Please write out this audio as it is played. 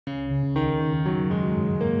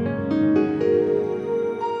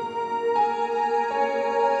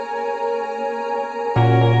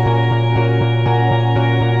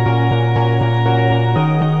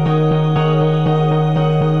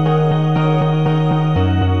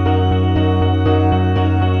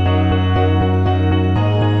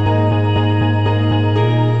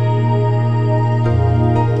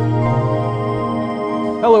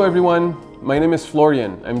My name is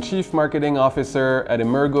Florian. I'm Chief Marketing Officer at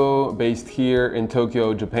EMURGO, based here in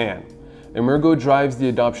Tokyo, Japan. EMURGO drives the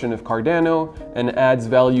adoption of Cardano and adds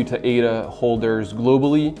value to ADA holders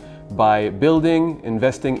globally by building,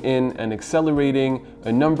 investing in, and accelerating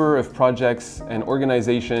a number of projects and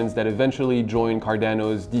organizations that eventually join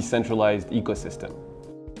Cardano's decentralized ecosystem.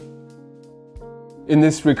 In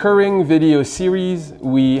this recurring video series,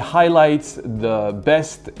 we highlight the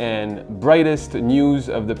best and brightest news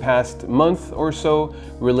of the past month or so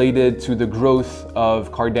related to the growth of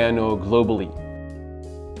Cardano globally.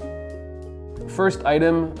 First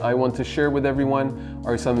item I want to share with everyone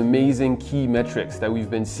are some amazing key metrics that we've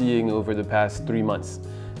been seeing over the past 3 months.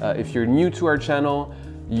 If you're new to our channel,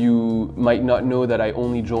 you might not know that I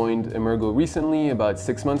only joined EMURGO recently, about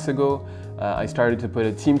 6 months ago. I started to put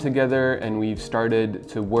a team together and we've started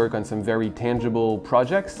to work on some very tangible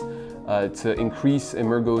projects to increase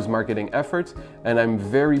EMURGO's marketing efforts. And I'm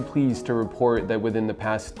very pleased to report that within the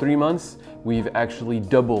past 3 months, we've actually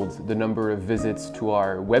doubled the number of visits to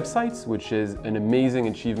our websites, which is an amazing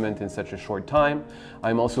achievement in such a short time.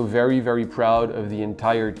 I'm also very, very proud of the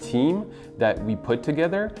entire team that we put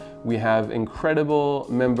together. We have incredible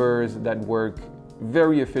members that work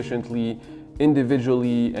very efficiently,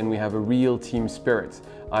 individually, and we have a real team spirit.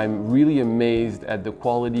 I'm really amazed at the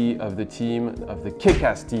quality of the team, of the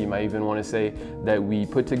kick-ass team, I even want to say, that we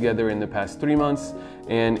put together in the past 3 months.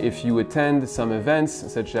 And if you attend some events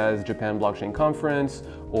such as Japan Blockchain Conference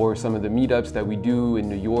or some of the meetups that we do in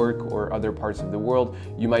New York or other parts of the world,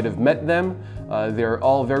 you might have met them. They're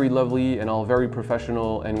all very lovely and all very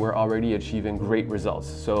professional, and we're already achieving great results.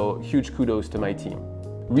 So huge kudos to my team.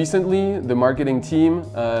 Recently, the marketing team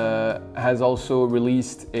has also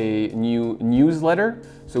released a new newsletter.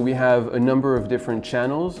 So we have a number of different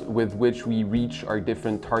channels with which we reach our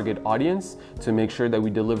different target audience to make sure that we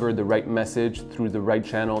deliver the right message through the right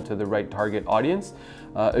channel to the right target audience.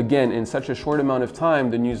 Again, in such a short amount of time,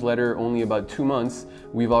 the newsletter, only about 2 months,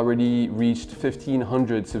 we've already reached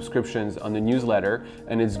 1,500 subscriptions on the newsletter,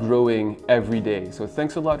 and it's growing every day. So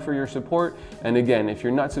thanks a lot for your support. And again, if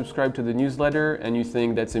you're not subscribed to the newsletter and you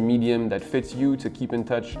think that's a medium that fits you to keep in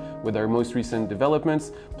touch with our most recent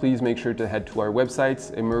developments, please make sure to head to our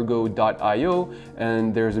websites, emurgo.io,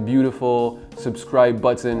 and there's a beautiful subscribe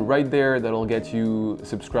button right there that'll get you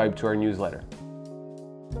subscribed to our newsletter.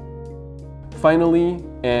 Finally,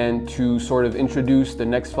 and to sort of introduce the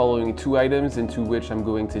next following 2 items into which I'm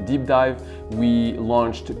going to deep dive, we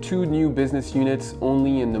launched 2 new business units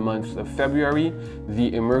only in the month of February: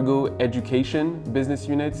 the EMURGO Education business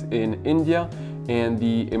unit in India and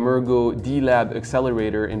the EMURGO dLab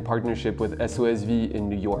Accelerator in partnership with SOSV in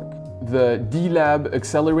New York. The dLab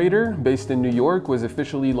Accelerator, based in New York, was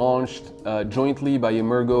officially launched jointly by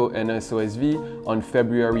EMURGO and SOSV on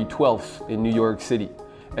February 12th in New York City.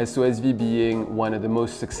 SOSV being one of the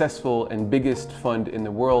most successful and biggest fund in the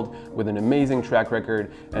world with an amazing track record,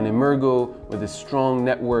 and EMURGO with a strong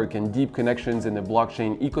network and deep connections in the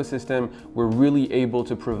blockchain ecosystem, were really able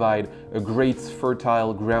to provide a great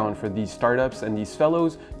fertile ground for these startups and these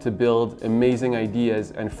fellows to build amazing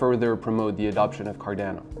ideas and further promote the adoption of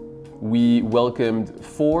Cardano. We welcomed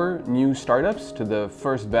 4 new startups to the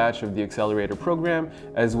first batch of the accelerator program,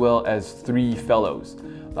 as well as 3 fellows.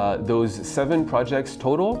 Those 7 projects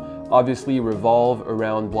total obviously revolve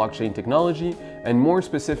around blockchain technology and more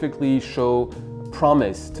specifically show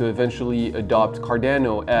promise to eventually adopt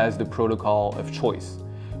Cardano as the protocol of choice.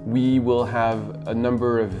 We will have a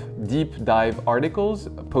number of deep dive articles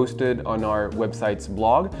posted on our website's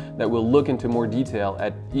blog that will look into more detail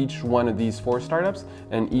at each one of these 4 startups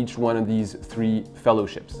and each one of these 3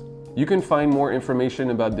 fellowships. You can find more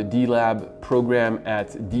information about the dLab program at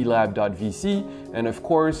dlab.vc, and of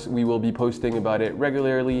course, we will be posting about it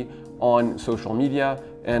regularly on social media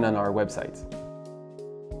and on our website.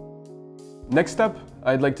 Next up,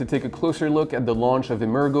 I'd like to take a closer look at the launch of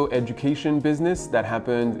EMURGO Education business that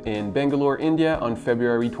happened in Bangalore, India on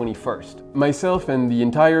February 21st. Myself and the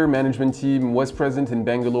entire management team was present in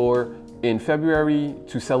Bangalore in February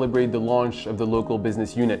to celebrate the launch of the local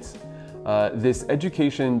business units. This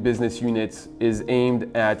education business unit is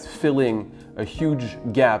aimed at filling a huge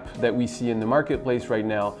gap that we see in the marketplace right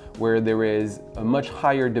now, where there is a much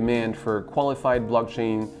higher demand for qualified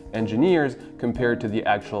blockchain engineers compared to the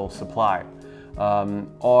actual supply.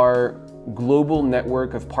 Our global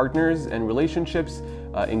network of partners and relationships,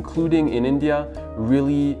 including in India,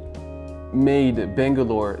 really made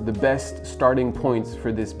Bangalore the best starting point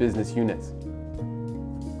for this business unit.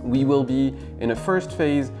 We will be, in a first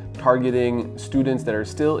phase, targeting students that are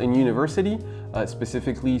still in university,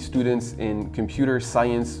 specifically students in computer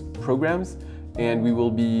science programs, and we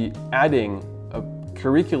will be adding a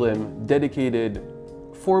curriculum dedicated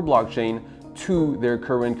for blockchain to their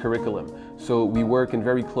current curriculum. So we work in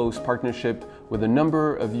very close partnership with a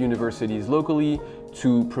number of universities locally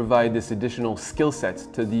to provide this additional skill set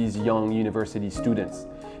to these young university students.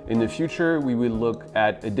 In the future, we will look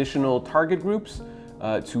at additional target groups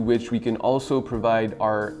to which we can also provide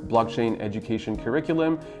our blockchain education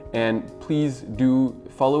curriculum. And please do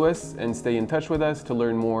follow us and stay in touch with us to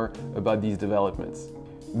learn more about these developments.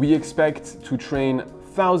 We expect to train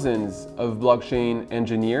thousands of blockchain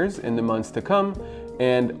engineers in the months to come,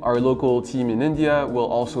 and our local team in India will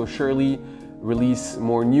also surely release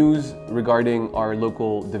more news regarding our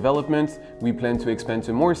local development. We plan to expand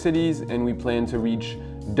to more cities, and we plan to reach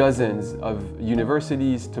dozens of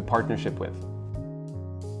universities to partnership with.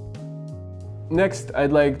 Next,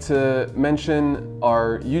 I'd like to mention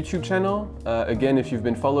our YouTube channel. Again, if you've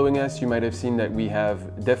been following us, you might have seen that we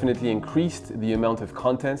have definitely increased the amount of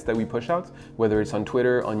content that we push out, whether it's on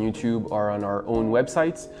Twitter, on YouTube, or on our own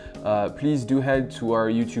websites. Please do head to our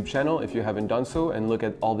YouTube channel if you haven't done so and look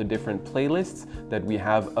at all the different playlists that we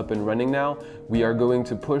have up and running now. We are going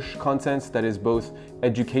to push content that is both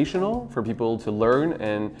educational for people to learn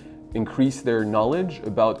and increase their knowledge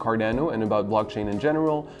about Cardano and about blockchain in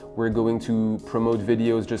general. We're going to promote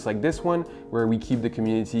videos just like this one, where we keep the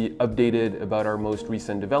community updated about our most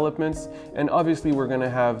recent developments. And obviously we're gonna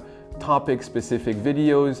have topic-specific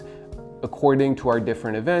videos according to our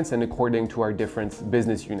different events and according to our different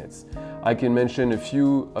business units. I can mention a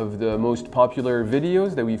few of the most popular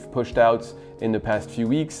videos that we've pushed out in the past few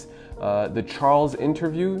weeks. The Charles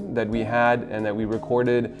interview that we had and that we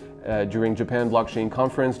recorded during Japan Blockchain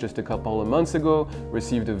Conference just a couple of months ago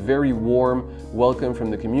received a very warm welcome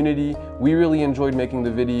from the community. We really enjoyed making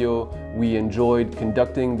the video. We enjoyed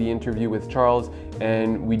conducting the interview with Charles,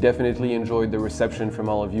 and we definitely enjoyed the reception from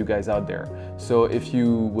all of you guys out there. So if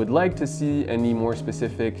you would like to see any more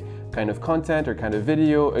specific kind of content or kind of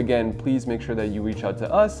video, again, please make sure that you reach out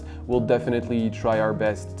to us. We'll definitely try our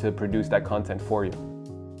best to produce that content for you.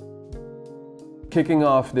 Kicking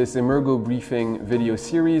off this EMURGO briefing video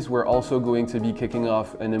series, we're also going to be kicking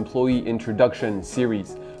off an employee introduction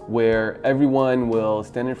series where everyone will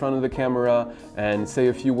stand in front of the camera and say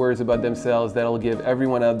a few words about themselves. That'll give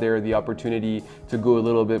everyone out there the opportunity to go a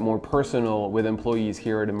little bit more personal with employees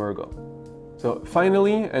here at EMURGO. So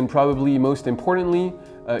finally, and probably most importantly,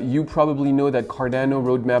 you probably know that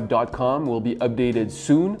CardanoRoadmap.com will be updated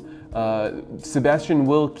soon. Sebastian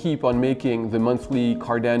will keep on making the monthly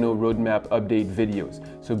Cardano roadmap update videos.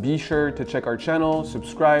 So be sure to check our channel,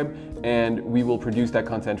 subscribe, and we will produce that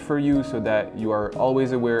content for you so that you are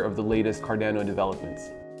always aware of the latest Cardano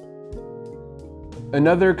developments.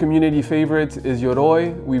 Another community favorite is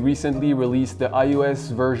Yoroi. We recently released the iOS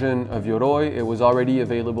version of Yoroi. It was already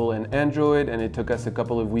available in Android, and it took us a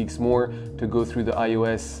couple of weeks more to go through the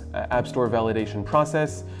iOS App Store validation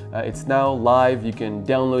process. It's now live. You can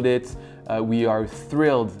download it. We are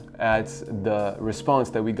thrilled at the response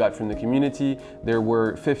that we got from the community. There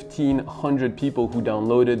were 1,500 people who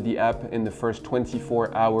downloaded the app in the first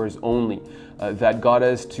 24 hours only. That got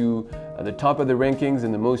us to the top of the rankings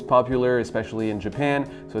and the most popular, especially in Japan.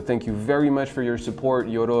 So thank you very much for your support.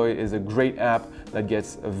 Yoroi is a great app that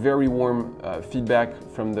gets a very warm feedback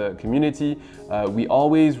from the community. We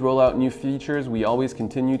always roll out new features. We always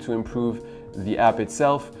continue to improve the app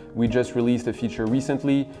itself. We just released a feature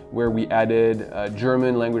recently where we added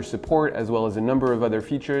German language support as well as a number of other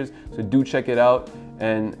features. So do check it out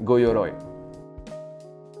and go Yoroi.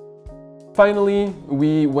 Finally,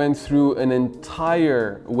 we went through an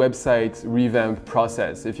entire website revamp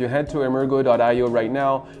process. If you head to emurgo.io right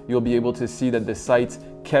now, you'll be able to see that the site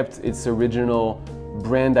kept its original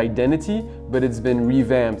brand identity, but it's been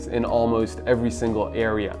revamped in almost every single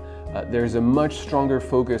area. There's a much stronger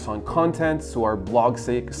focus on content, so our blog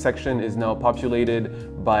section is now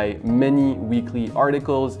populated by many weekly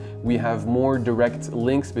articles. We have more direct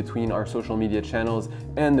links between our social media channels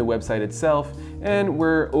and the website itself, and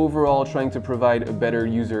we're overall trying to provide a better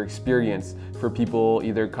user experience for people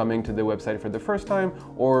either coming to the website for the first time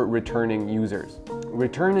or returning users.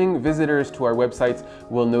 Returning visitors to our websites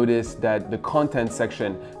will notice that the content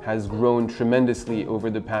section has grown tremendously over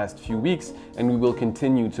the past few weeks, and we will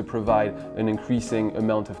continue to provide an increasing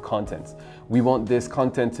amount of content. We want this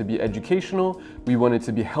content to be educational, we want it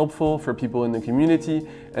to be helpful for people in the community,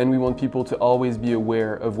 and we want people to always be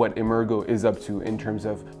aware of what EMURGO is up to in terms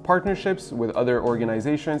of partnerships with other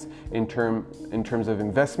organizations, in terms of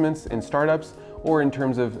investments in startups, or in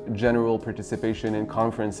terms of general participation in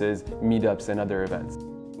conferences, meetups, and other events.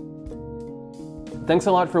 Thanks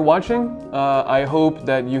a lot for watching. I hope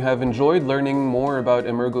that you have enjoyed learning more about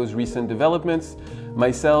EMURGO's recent developments.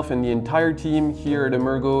 Myself and the entire team here at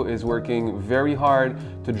EMURGO is working very hard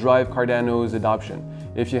to drive Cardano's adoption.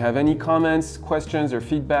 If you have any comments, questions, or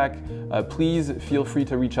feedback, please feel free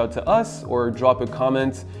to reach out to us or drop a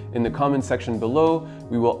comment in the comment section below.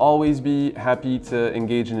 We will always be happy to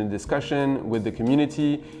engage in a discussion with the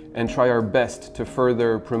community and try our best to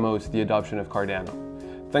further promote the adoption of Cardano.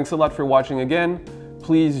 Thanks a lot for watching again.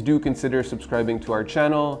 Please do consider subscribing to our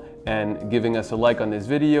channel and giving us a like on this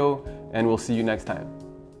video, and we'll see you next time.